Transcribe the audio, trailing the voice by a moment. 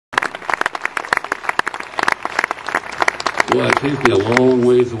Well, it takes me a long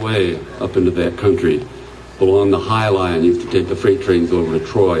ways away up into that country. Along the High Line, I used to take the freight trains over to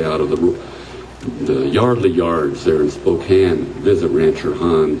Troy out of the Yardley Yards there in Spokane, visit Rancher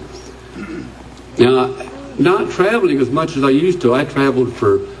Han. Now, not traveling as much as I used to. I traveled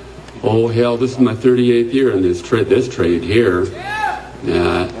for, oh hell, this is my 38th year in this trade here.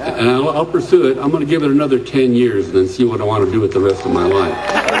 And I'll pursue it. I'm going to give it another 10 years and then see what I want to do with the rest of my life.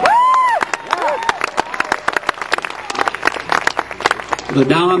 But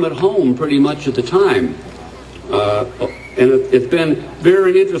now I'm at home pretty much at the time. And it's been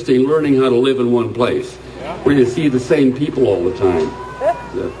very interesting learning how to live in one place where you see the same people all the time.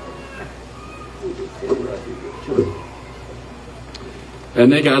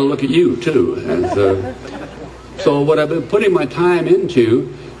 And they got to look at you too. And so what I've been putting my time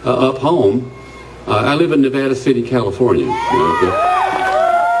into up home, I live in Nevada City, California.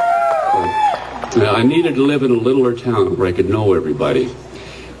 I needed to live in a littler town where I could know everybody.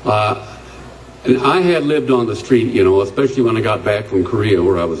 And I had lived on the street, you know, especially when I got back from Korea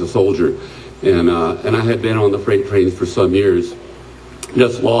where I was a soldier. And I had been on the freight trains for some years,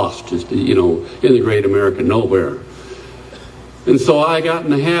 just lost, you know, in the great American nowhere. And so I got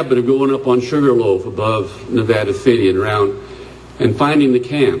in the habit of going up on Sugarloaf above Nevada City and around and finding the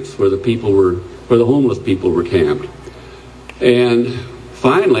camps where the people were, where the homeless people were camped. And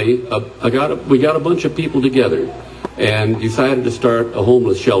finally, we got a bunch of people together and decided to start a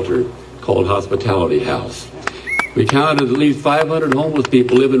homeless shelter called Hospitality House. We counted at least 500 homeless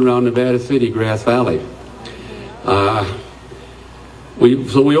people living around Nevada City, Grass Valley. So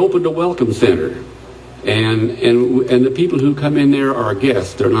we opened a welcome center. And the people who come in there are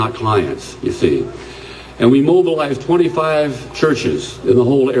guests, they're not clients, you see. And we mobilized 25 churches in the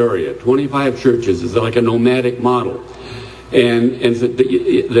whole area. 25 churches is like a nomadic model. And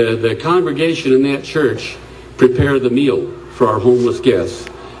the congregation in that church prepare the meal for our homeless guests.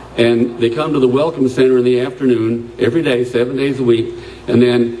 And they come to the welcome center in the afternoon, every day, 7 days a week. And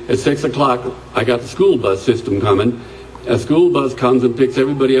then at 6 o'clock, I got the school bus system coming. A school bus comes and picks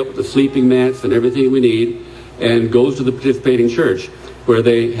everybody up with the sleeping mats and everything we need and goes to the participating church where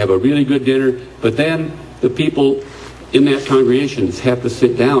they have a really good dinner. But then the people in that congregation have to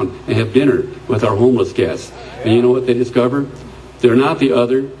sit down and have dinner with our homeless guests. And you know what they discover? They're not the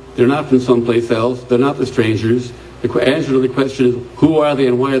other. They're not from someplace else. They're not the strangers. The answer to the question is, who are they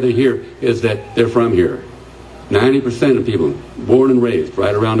and why are they here, is that they're from here. 90% of people born and raised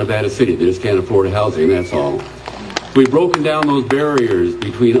right around Nevada City. They just can't afford housing, that's all. We've broken down those barriers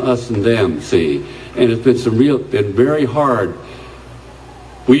between us and them, see, and it's been very hard.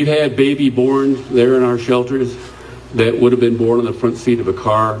 We've had baby born there in our shelters that would have been born on the front seat of a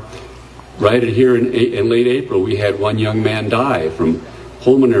car. Right here in late April, we had one young man die from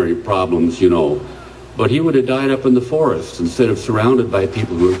pulmonary problems, you know, but he would have died up in the forest instead of surrounded by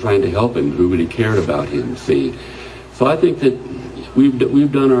people who were trying to help him, who really cared about him, see. So I think that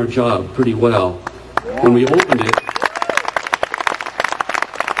we've done our job pretty well. When we opened it,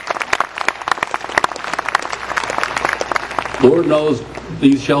 Lord knows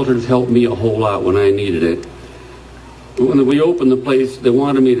these shelters helped me a whole lot when I needed it. When we opened the place, they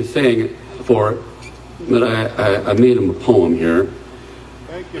wanted me to sing for it, but I made them a poem here.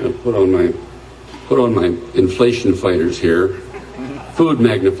 Thank you. Put on my inflation fighters here. Food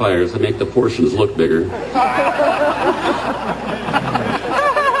magnifiers that make the portions look bigger.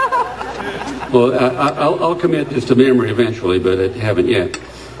 Well, I'll commit this to memory eventually, but I haven't yet.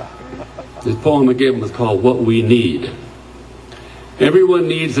 This poem I gave them was called What We Need. Everyone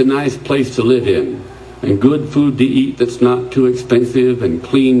needs a nice place to live in, and good food to eat that's not too expensive, and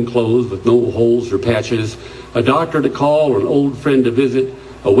clean clothes with no holes or patches, a doctor to call or an old friend to visit,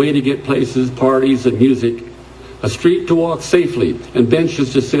 a way to get places, parties, and music, a street to walk safely, and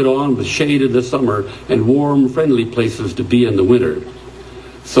benches to sit on with shade in the summer, and warm, friendly places to be in the winter.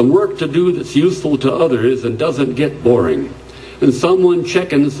 Some work to do that's useful to others and doesn't get boring, and someone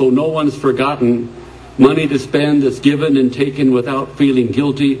checking so no one's forgotten, money to spend that's given and taken without feeling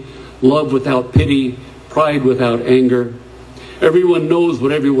guilty, love without pity, pride without anger. Everyone knows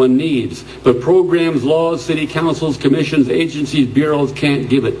what everyone needs, but programs, laws, city councils, commissions, agencies, bureaus can't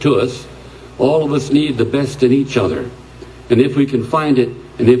give it to us. All of us need the best in each other. And if we can find it,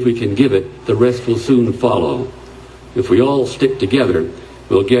 and if we can give it, the rest will soon follow. If we all stick together,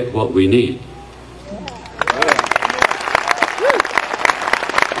 we'll get what we need.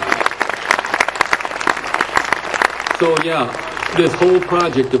 So yeah, this whole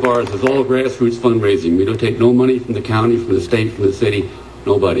project of ours is all grassroots fundraising. We don't take no money from the county, from the state, from the city,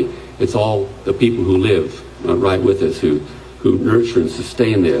 nobody. It's all the people who live right with us, who nurture and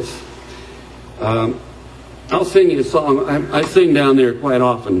sustain this. I'll sing you a song. I sing down there quite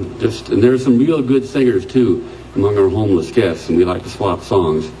often, and there's some real good singers too among our homeless guests, and we like to swap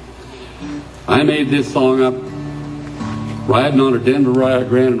songs. I made this song up riding on a Denver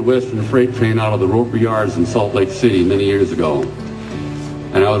Grand Western freight train out of the Roper Yards in Salt Lake City many years ago.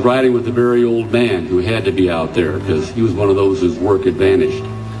 And I was riding with a very old man who had to be out there because he was one of those whose work had vanished.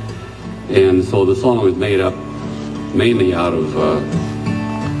 And so the song was made up mainly out of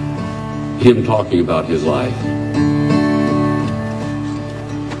him talking about his life.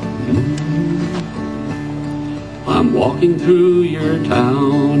 I'm walking through your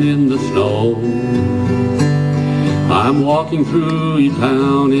town in the snow. I'm walking through your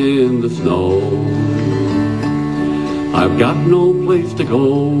town in the snow. I've got no place to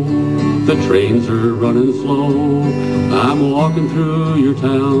go. The trains are running slow. I'm walking through your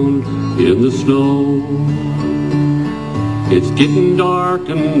town in the snow. It's getting dark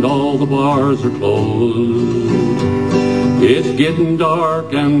and all the bars are closed. It's getting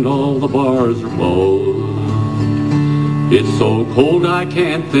dark and all the bars are closed. It's so cold I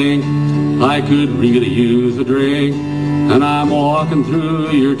can't think. I could really use a drink. And I'm walking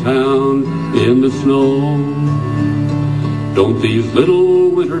through your town in the snow. Don't these little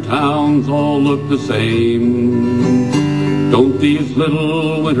winter towns all look the same? Don't these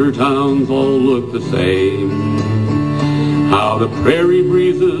little winter towns all look the same? How the prairie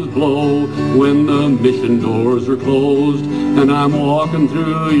breezes blow when the mission doors are closed, and I'm walking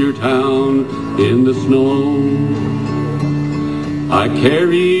through your town in the snow. I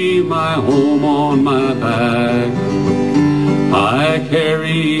carry my home on my back. I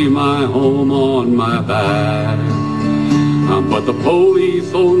carry my home on my back. But the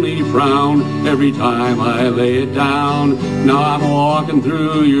police only frown every time I lay it down. Now I'm walking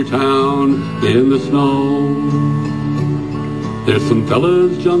through your town in the snow. There's some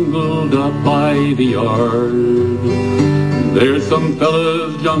fellas jungled up by the yard. There's some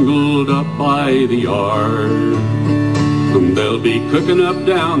fellas jungled up by the yard. They'll be cooking up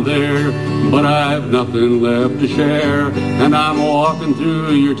down there, but I've nothing left to share. And I'm walking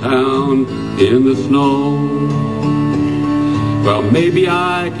through your town in the snow. Well, maybe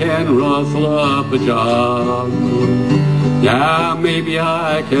I can rustle up a job. Yeah, maybe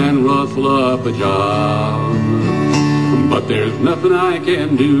I can rustle up a job. But there's nothing I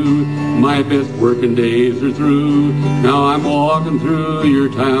can do. My best working days are through. Now I'm walking through your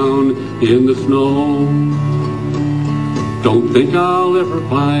town in the snow. Don't think I'll ever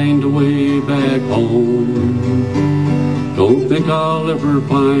find a way back home. Don't think I'll ever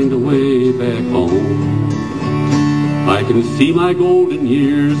find a way back home. I can see my golden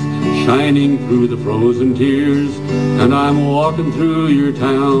years shining through the frozen tears, and I'm walking through your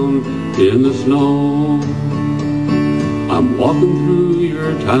town in the snow. I'm walking through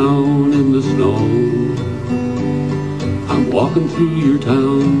your town in the snow. I'm walking through your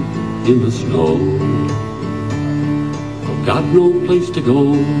town in the snow. I've got no place to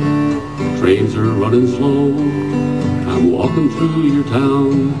go. Trains are running slow. I'm walking through your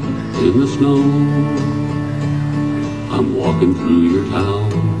town in the snow. I'm walking through your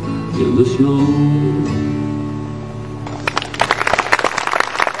town in the snow.